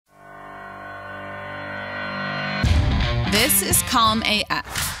This is Calm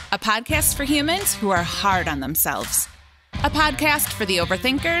AF, a podcast for humans who are hard on themselves. A podcast for the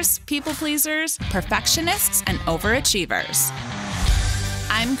overthinkers, people pleasers, perfectionists, and overachievers.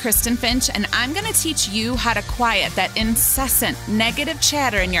 I'm Kristen Finch, and I'm going to teach you how to quiet that incessant negative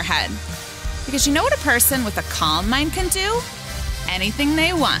chatter in your head. Because you know what a person with a calm mind can do? Anything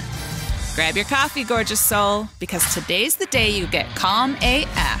they want. Grab your coffee, gorgeous soul, because today's the day you get Calm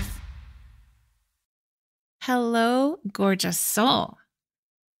AF. Hello, gorgeous soul.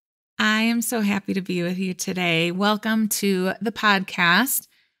 I am so happy to be with you today. Welcome to the podcast.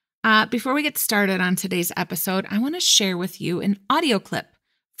 Before we get started on today's episode, I want to share with you an audio clip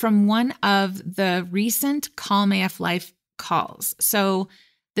from one of the recent Calm AF Life calls. So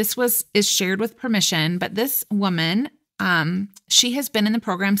this is shared with permission, but this woman, she has been in the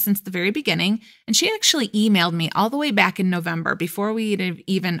program since the very beginning, and she actually emailed me all the way back in November before we had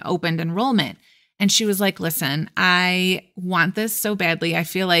even opened enrollment. And she was like, listen, I want this so badly. I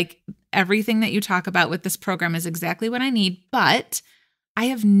feel like everything that you talk about with this program is exactly what I need, but I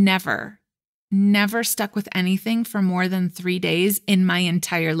have never stuck with anything for more than 3 days in my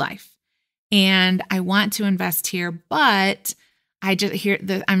entire life. And I want to invest here, but I just hear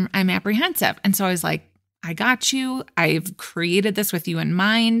that I'm apprehensive. And so I was like, I got you. I've created this with you in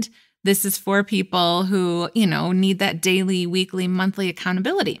mind. This is for people who, need that daily, weekly, monthly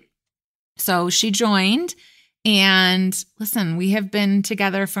accountability. So she joined, and listen, we have been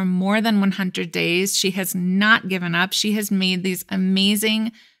together for more than 100 days. She has not given up. She has made these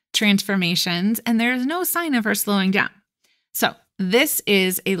amazing transformations, and there is no sign of her slowing down. So this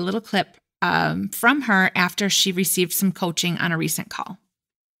is a little clip from her after she received some coaching on a recent call.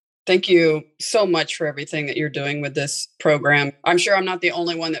 Thank you so much for everything that you're doing with this program. I'm sure I'm not the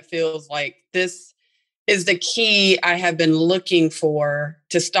only one that feels like this is the key I have been looking for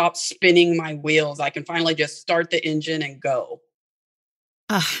to stop spinning my wheels. I can finally just start the engine and go.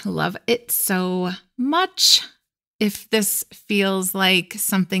 I love it so much. If this feels like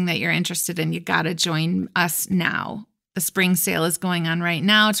something that you're interested in, you got to join us now. The spring sale is going on right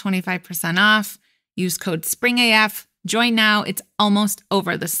now, 25% off. Use code SPRINGAF. Join now. It's almost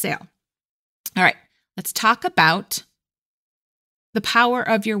over, the sale. All right, let's talk about the power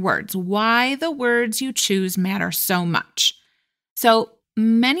of your words, why the words you choose matter so much. So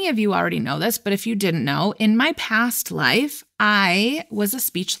many of you already know this, but if you didn't know, in my past life, I was a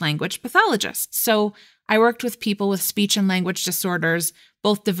speech language pathologist. So I worked with people with speech and language disorders,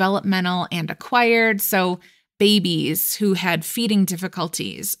 both developmental and acquired. So babies who had feeding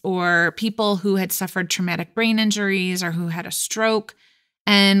difficulties, or people who had suffered traumatic brain injuries, or who had a stroke,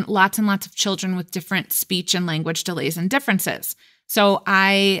 and lots of children with different speech and language delays and differences. So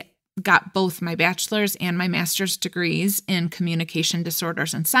I got both my bachelor's and my master's degrees in communication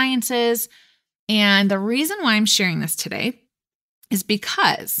disorders and sciences. And the reason why I'm sharing this today is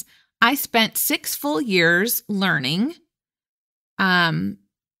because I spent 6 full years learning the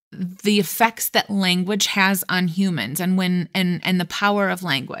effects that language has on humans and the power of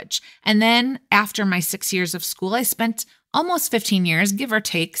language. And then after my 6 years of school, I spent almost 15 years, give or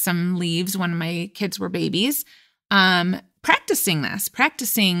take some leaves when my kids were babies, practicing,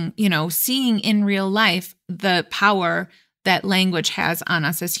 seeing in real life the power that language has on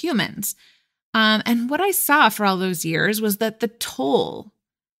us as humans. And what I saw for all those years was that the toll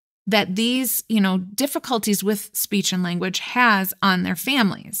that these, difficulties with speech and language has on their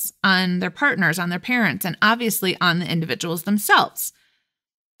families, on their partners, on their parents, and obviously on the individuals themselves.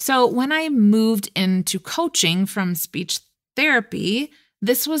 So when I moved into coaching from speech therapy,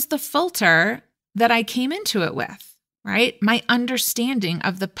 this was the filter that I came into it with. Right? My understanding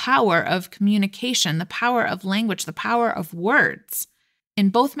of the power of communication, the power of language, the power of words. In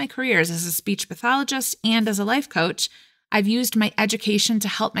both my careers as a speech pathologist and as a life coach, I've used my education to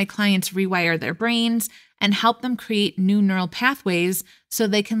help my clients rewire their brains and help them create new neural pathways so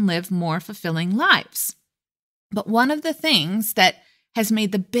they can live more fulfilling lives. But one of the things that has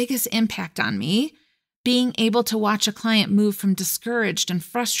made the biggest impact on me, being able to watch a client move from discouraged and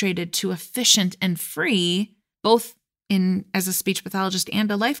frustrated to efficient and free, both as a speech pathologist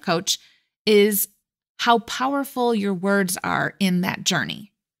and a life coach, is how powerful your words are in that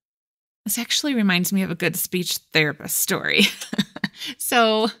journey. This actually reminds me of a good speech therapist story.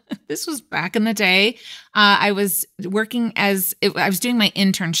 So this was back in the day. I was doing my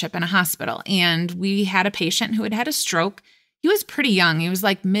internship in a hospital, and we had a patient who had had a stroke. He was pretty young. He was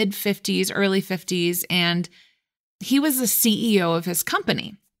like mid-50s, early 50s, and he was the CEO of his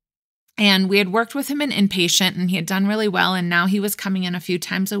company. And we had worked with him in inpatient, and he had done really well. And now he was coming in a few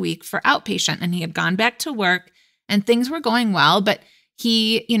times a week for outpatient, and he had gone back to work and things were going well, but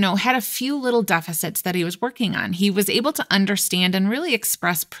he, had a few little deficits that he was working on. He was able to understand and really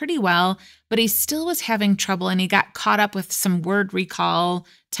express pretty well, but he still was having trouble, and he got caught up with some word recall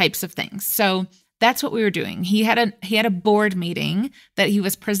types of things. So that's what we were doing. He had a board meeting that he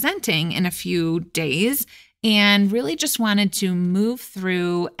was presenting in a few days, and really just wanted to move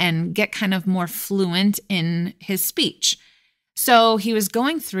through and get kind of more fluent in his speech. So he was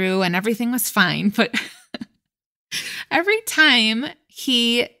going through and everything was fine, but every time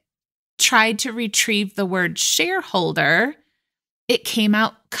he tried to retrieve the word shareholder, it came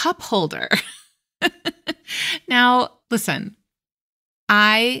out cup holder. Now, listen,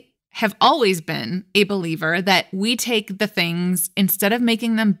 I have always been a believer that we take the things, instead of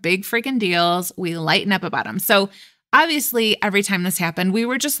making them big freaking deals, we lighten up about them. So obviously, every time this happened, we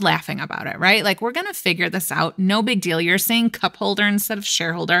were just laughing about it, right? Like, we're going to figure this out. No big deal. You're saying cup holder instead of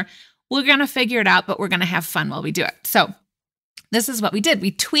shareholder. We're going to figure it out, but we're going to have fun while we do it. So this is what we did.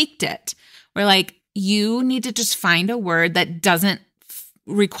 We tweaked it. We're like, you need to just find a word that doesn't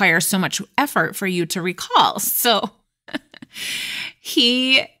require so much effort for you to recall. So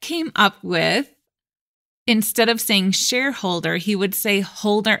he came up with, instead of saying shareholder, he would say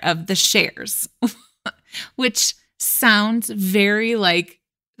holder of the shares, which sounds very like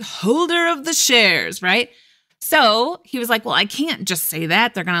holder of the shares, right? So he was like, well, I can't just say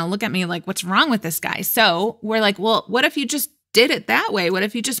that. They're going to look at me like, what's wrong with this guy? So we're like, well, what if you just did it that way? What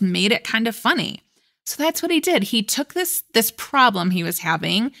if you just made it kind of funny? So that's what he did. He took this problem he was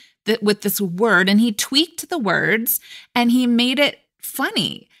having with this word, and he tweaked the words and he made it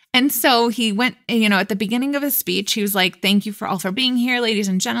funny. And so he went, at the beginning of his speech, he was like, thank you all for being here, ladies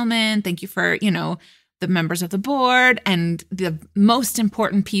and gentlemen. Thank you for, the members of the board and the most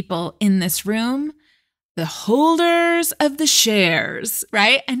important people in this room, the holders of the shares,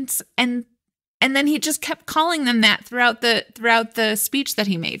 right? And then he just kept calling them that throughout the speech that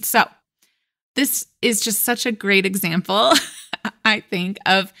he made. So this is just such a great example, I think,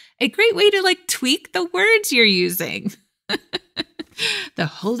 of a great way to tweak the words you're using. The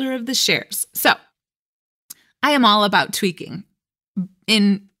holder of the shares. So I am all about tweaking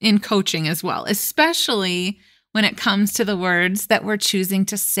in coaching as well, especially when it comes to the words that we're choosing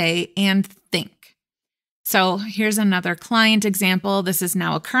to say and think. So here's another client example. This is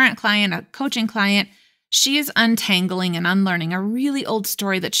now a current client, a coaching client. She is untangling and unlearning a really old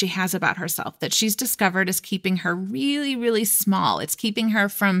story that she has about herself that she's discovered is keeping her really, really small. It's keeping her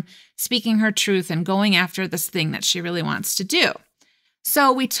from speaking her truth and going after this thing that she really wants to do.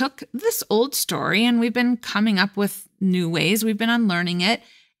 So we took this old story and we've been coming up with new ways. We've been unlearning it.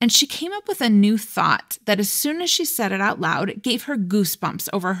 And she came up with a new thought that as soon as she said it out loud, it gave her goosebumps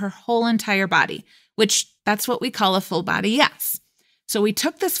over her whole entire body, which that's what we call a full body yes. So we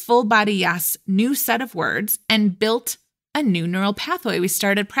took this full body yes new set of words and built a new neural pathway. We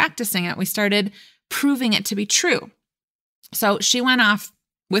started practicing it. We started proving it to be true. So she went off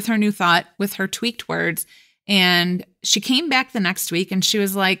with her new thought, with her tweaked words, and she came back the next week and she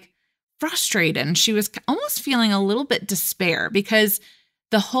was frustrated, and she was almost feeling a little bit despair because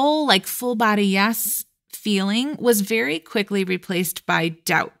the whole full body yes feeling was very quickly replaced by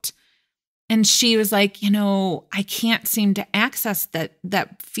doubt. And she was like, I can't seem to access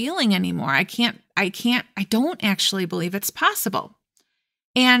that feeling anymore. I don't actually believe it's possible.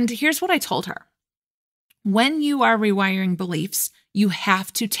 And here's what I told her. When you are rewiring beliefs, you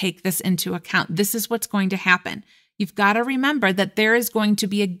have to take this into account. This is what's going to happen. You've got to remember that there is going to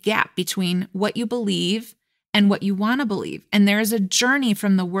be a gap between what you believe and what you want to believe. And there is a journey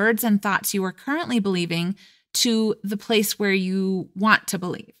from the words and thoughts you are currently believing to the place where you want to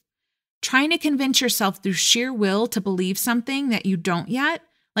believe. Trying to convince yourself through sheer will to believe something that you don't yet,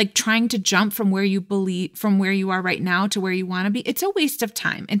 like trying to jump from where you are right now to where you want to be, it's a waste of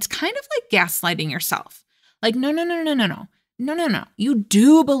time. It's kind of like gaslighting yourself. No. You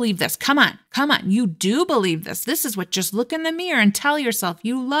do believe this. Come on. You do believe this. This is what, just look in the mirror and tell yourself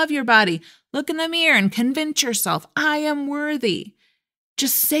you love your body. Look in the mirror and convince yourself, I am worthy.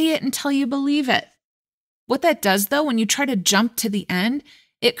 Just say it until you believe it. What that does, though, when you try to jump to the end,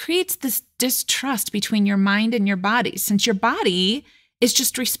 it creates this distrust between your mind and your body, since your body is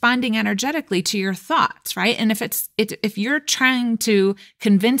just responding energetically to your thoughts, right? And if you're trying to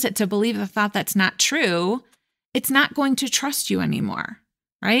convince it to believe the thought that's not true, it's not going to trust you anymore,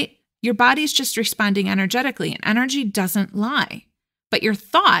 right? Your body's just responding energetically, and energy doesn't lie. But your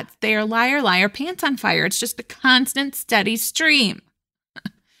thoughts, they are liar, pants on fire. It's just a constant, steady stream.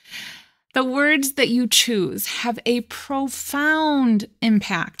 The words that you choose have a profound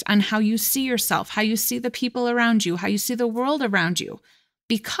impact on how you see yourself, how you see the people around you, how you see the world around you,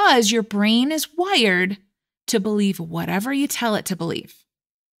 because your brain is wired to believe whatever you tell it to believe.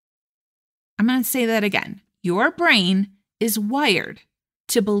 I'm going to say that again. Your brain is wired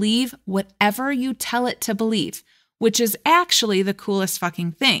to believe whatever you tell it to believe, which is actually the coolest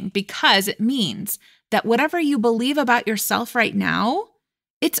fucking thing, because it means that whatever you believe about yourself right now,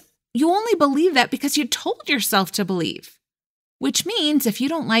 you only believe that because you told yourself to believe, which means if you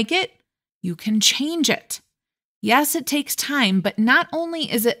don't like it, you can change it. Yes, it takes time, but not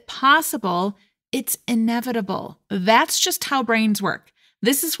only is it possible, it's inevitable. That's just how brains work.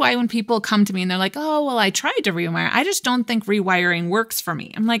 This is why when people come to me and they're like, oh, well, I tried to rewire. I just don't think rewiring works for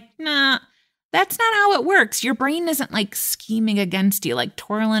me. I'm like, nah, that's not how it works. Your brain isn't like scheming against you, like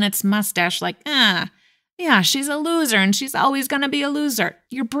twirling its mustache, like, yeah, she's a loser and she's always going to be a loser.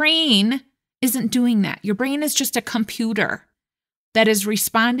 Your brain isn't doing that. Your brain is just a computer that is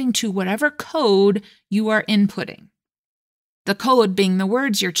responding to whatever code you are inputting. The code being the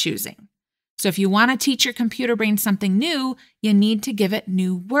words you're choosing. So if you want to teach your computer brain something new, you need to give it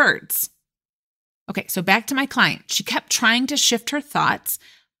new words. Okay, so back to my client. She kept trying to shift her thoughts,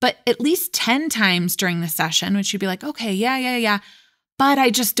 but at least 10 times during the session, when she'd be like, okay, yeah. But I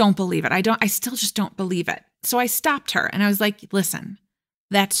just don't believe it. I still just don't believe it. So I stopped her and I was like, listen,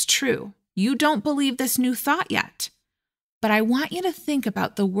 that's true. You don't believe this new thought yet. But I want you to think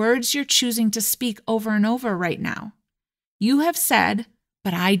about the words you're choosing to speak over and over right now. You have said,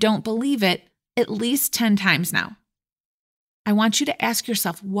 but I don't believe it, at least 10 times now. I want you to ask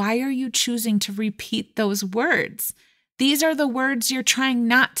yourself, why are you choosing to repeat those words? These are the words you're trying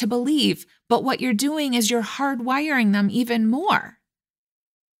not to believe, but what you're doing is you're hardwiring them even more.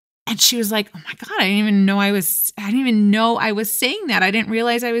 And she was like, oh my God, I didn't even know I was saying that. I didn't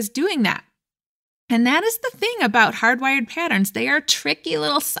realize I was doing that. And that is the thing about hardwired patterns. They are tricky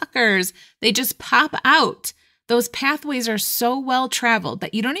little suckers. They just pop out. Those pathways are so well traveled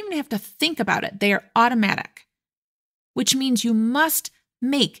that you don't even have to think about it. They are automatic, which means you must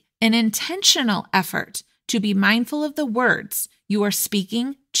make an intentional effort to be mindful of the words you are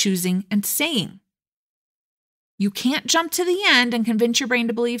speaking, choosing, and saying. You can't jump to the end and convince your brain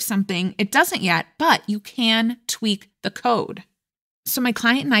to believe something. It doesn't yet, but you can tweak the code. So my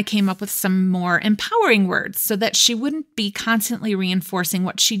client and I came up with some more empowering words so that she wouldn't be constantly reinforcing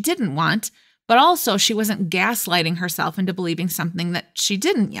what she didn't want, but also she wasn't gaslighting herself into believing something that she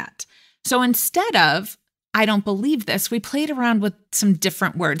didn't yet. So instead of, I don't believe this, we played around with some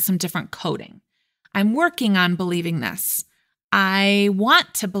different words, some different coding. I'm working on believing this. I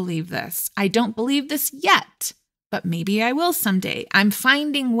want to believe this. I don't believe this yet, but maybe I will someday. I'm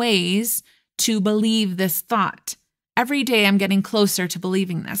finding ways to believe this thought. Every day I'm getting closer to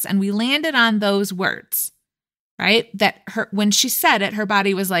believing this. And we landed on those words, right? That when she said it, her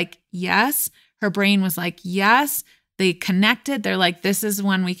body was like, yes. Her brain was like, yes. They connected. They're like, this is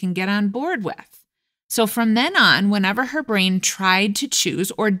one we can get on board with. So from then on, whenever her brain tried to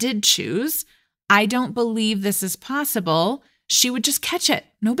choose or did choose, I don't believe this is possible, she would just catch it.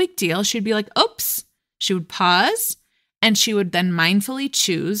 No big deal. She'd be like, oops. She would pause and she would then mindfully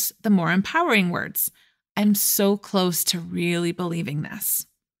choose the more empowering words. I'm so close to really believing this.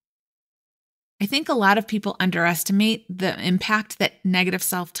 I think a lot of people underestimate the impact that negative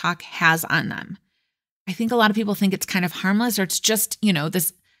self-talk has on them. I think a lot of people think it's kind of harmless, or it's just,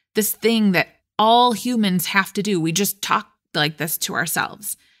 this thing that all humans have to do. We just talk like this to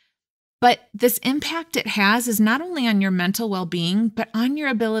ourselves. But this impact it has is not only on your mental well-being, but on your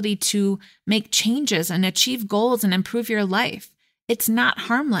ability to make changes and achieve goals and improve your life. It's not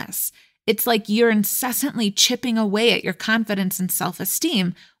harmless. It's like you're incessantly chipping away at your confidence and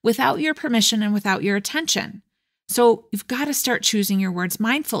self-esteem without your permission and without your attention. So you've got to start choosing your words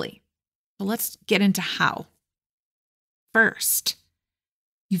mindfully. But let's get into how. First,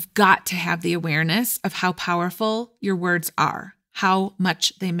 you've got to have the awareness of how powerful your words are, how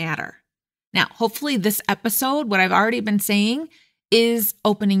much they matter. Now, hopefully this episode, what I've already been saying, is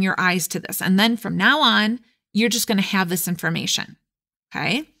opening your eyes to this. And then from now on, you're just going to have this information,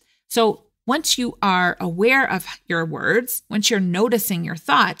 okay? So once you are aware of your words, once you're noticing your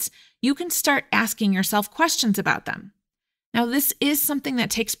thoughts, you can start asking yourself questions about them. Now, this is something that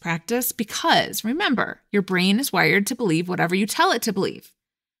takes practice because, remember, your brain is wired to believe whatever you tell it to believe.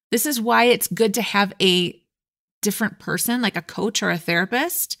 This is why it's good to have a different person, like a coach or a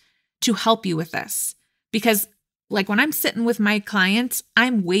therapist, to help you with this. Because like when I'm sitting with my clients,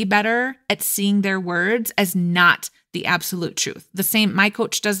 I'm way better at seeing their words as not the absolute truth. My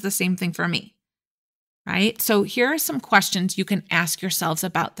coach does the same thing for me, right? So here are some questions you can ask yourselves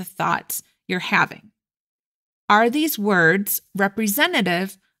about the thoughts you're having. Are these words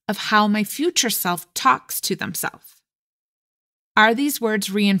representative of how my future self talks to themselves? Are these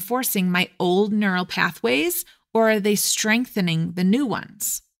words reinforcing my old neural pathways, or are they strengthening the new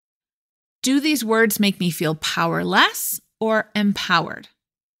ones? Do these words make me feel powerless or empowered?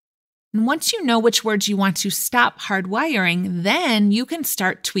 And once you know which words you want to stop hardwiring, then you can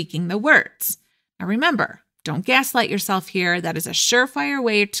start tweaking the words. Now remember, don't gaslight yourself here. That is a surefire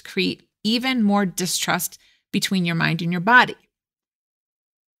way to create even more distrust between your mind and your body.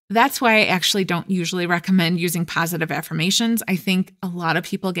 That's why I actually don't usually recommend using positive affirmations. I think a lot of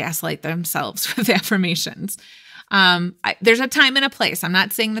people gaslight themselves with affirmations. There's a time and a place. I'm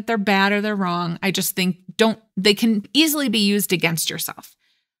not saying that they're bad or they're wrong. I just think they can easily be used against yourself.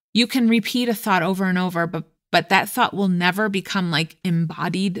 You can repeat a thought over and over, but that thought will never become like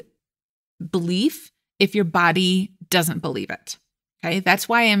embodied belief if your body doesn't believe it. Okay, that's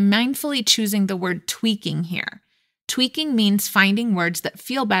why I'm mindfully choosing the word tweaking here. Tweaking means finding words that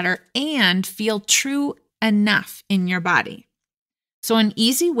feel better and feel true enough in your body. So an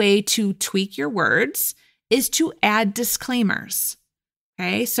easy way to tweak your words is to add disclaimers.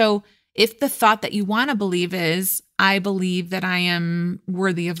 Okay, so if the thought that you want to believe is, I believe that I am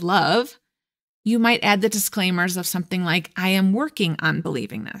worthy of love, you might add the disclaimers of something like, I am working on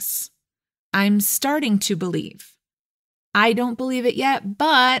believing this. I'm starting to believe. I don't believe it yet,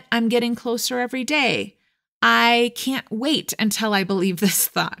 but I'm getting closer every day. I can't wait until I believe this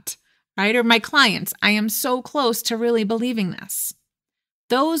thought, right? Or my clients, I am so close to really believing this.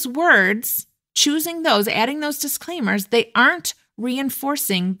 Those words, choosing those, adding those disclaimers, they aren't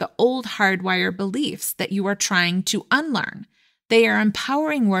reinforcing the old hardwired beliefs that you are trying to unlearn. They are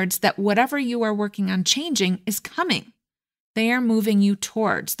empowering words that whatever you are working on changing is coming. They are moving you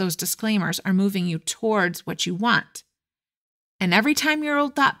towards, those disclaimers are moving you towards what you want. And every time your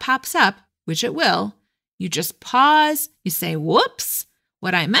old thought pops up, which it will, you just pause, you say, whoops,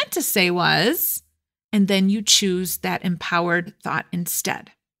 what I meant to say was, and then you choose that empowered thought instead.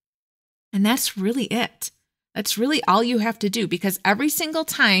 And that's really it. That's really all you have to do, because every single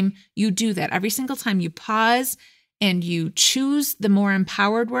time you do that, every single time you pause and you choose the more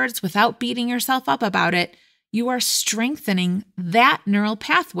empowered words without beating yourself up about it, you are strengthening that neural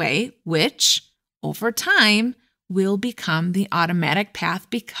pathway, which over time will become the automatic path,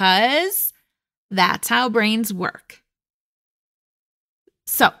 because that's how brains work.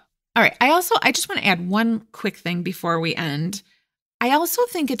 So, all right, I just want to add one quick thing before we end. I also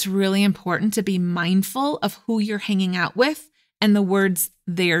think it's really important to be mindful of who you're hanging out with and the words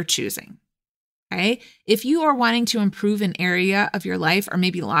they're choosing. Okay? If you are wanting to improve an area of your life, or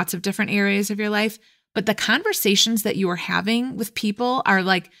maybe lots of different areas of your life, but the conversations that you are having with people are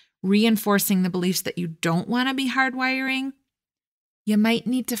like reinforcing the beliefs that you don't want to be hardwiring, you might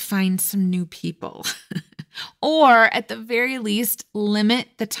need to find some new people. Or at the very least, limit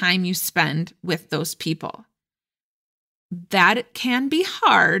the time you spend with those people. That can be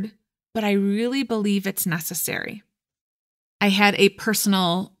hard, but I really believe it's necessary. I had a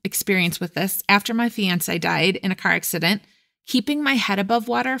personal experience with this. After my fiance died in a car accident, keeping my head above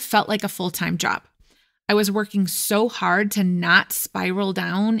water felt like a full-time job. I was working so hard to not spiral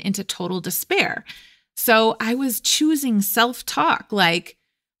down into total despair. So I was choosing self-talk like,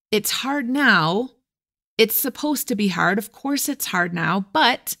 it's hard now. It's supposed to be hard. Of course it's hard now,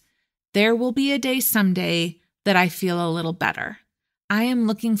 but there will be a day someday that I feel a little better. I am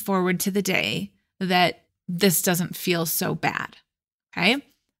looking forward to the day that this doesn't feel so bad. Okay.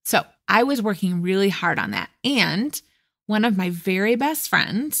 So I was working really hard on that. And one of my very best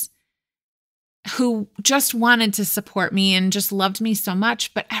friends, who just wanted to support me and just loved me so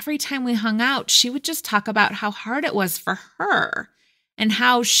much, but every time we hung out, she would just talk about how hard it was for her and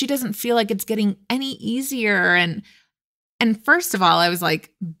how she doesn't feel like it's getting any easier. And first of all, I was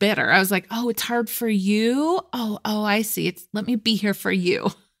like bitter. I was like, oh, it's hard for you? Oh, I see. Let me be here for you.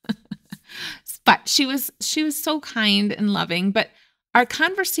 But she was so kind and loving, but our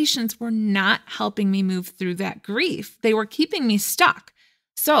conversations were not helping me move through that grief. They were keeping me stuck.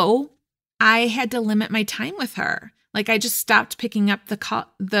 So I had to limit my time with her. Like I just stopped picking up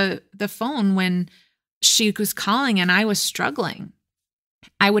the phone when she was calling and I was struggling.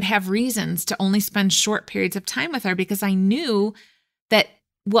 I would have reasons to only spend short periods of time with her because I knew that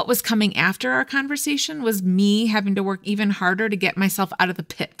what was coming after our conversation was me having to work even harder to get myself out of the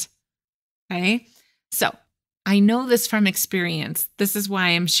pit. Okay. So I know this from experience. This is why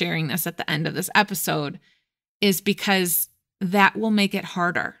I'm sharing this at the end of this episode, is because that will make it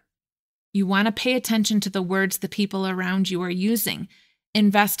harder. You want to pay attention to the words the people around you are using.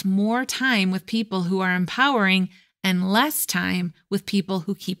 Invest more time with people who are empowering and less time with people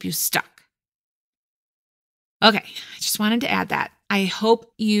who keep you stuck. Okay, I just wanted to add that. I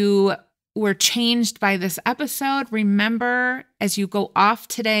hope you were changed by this episode, remember as you go off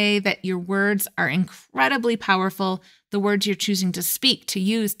today that your words are incredibly powerful. The words you're choosing to speak, to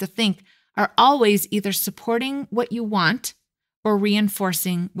use, to think are always either supporting what you want or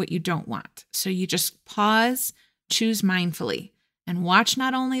reinforcing what you don't want. So you just pause, choose mindfully, and watch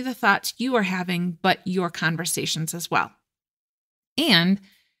not only the thoughts you are having, but your conversations as well. And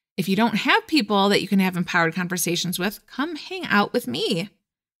if you don't have people that you can have empowered conversations with, come hang out with me.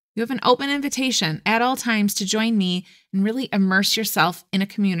 You have an open invitation at all times to join me and really immerse yourself in a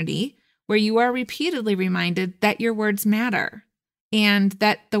community where you are repeatedly reminded that your words matter and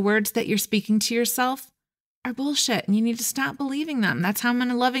that the words that you're speaking to yourself are bullshit and you need to stop believing them. That's how I'm going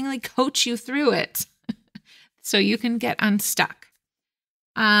to lovingly coach you through it so you can get unstuck.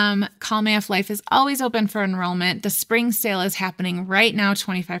 Calm AF Life is always open for enrollment. The spring sale is happening right now,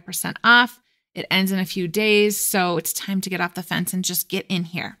 25% off. It ends in a few days, so it's time to get off the fence and just get in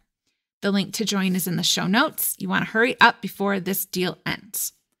here. The link to join is in the show notes. You want to hurry up before this deal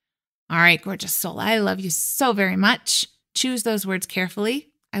ends. All right, gorgeous soul, I love you so very much. Choose those words carefully.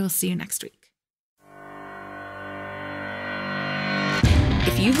 I will see you next week.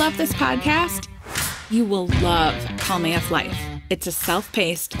 If you love this podcast, you will love Calm AF Life. It's a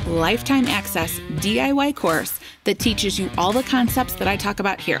self-paced, lifetime access DIY course that teaches you all the concepts that I talk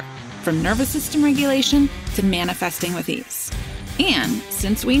about here, from nervous system regulation to manifesting with ease. And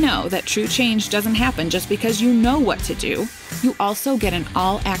since we know that true change doesn't happen just because you know what to do, you also get an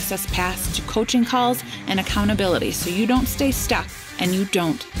all-access pass to coaching calls and accountability so you don't stay stuck and you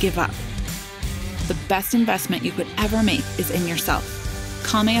don't give up. The best investment you could ever make is in yourself.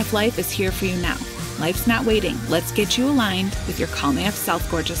 Calm AF Life is here for you now. Life's not waiting. Let's get you aligned with your Calm AF self,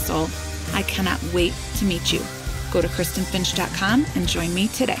 gorgeous soul. I cannot wait to meet you. Go to KristenFinch.com and join me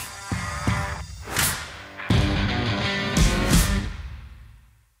today.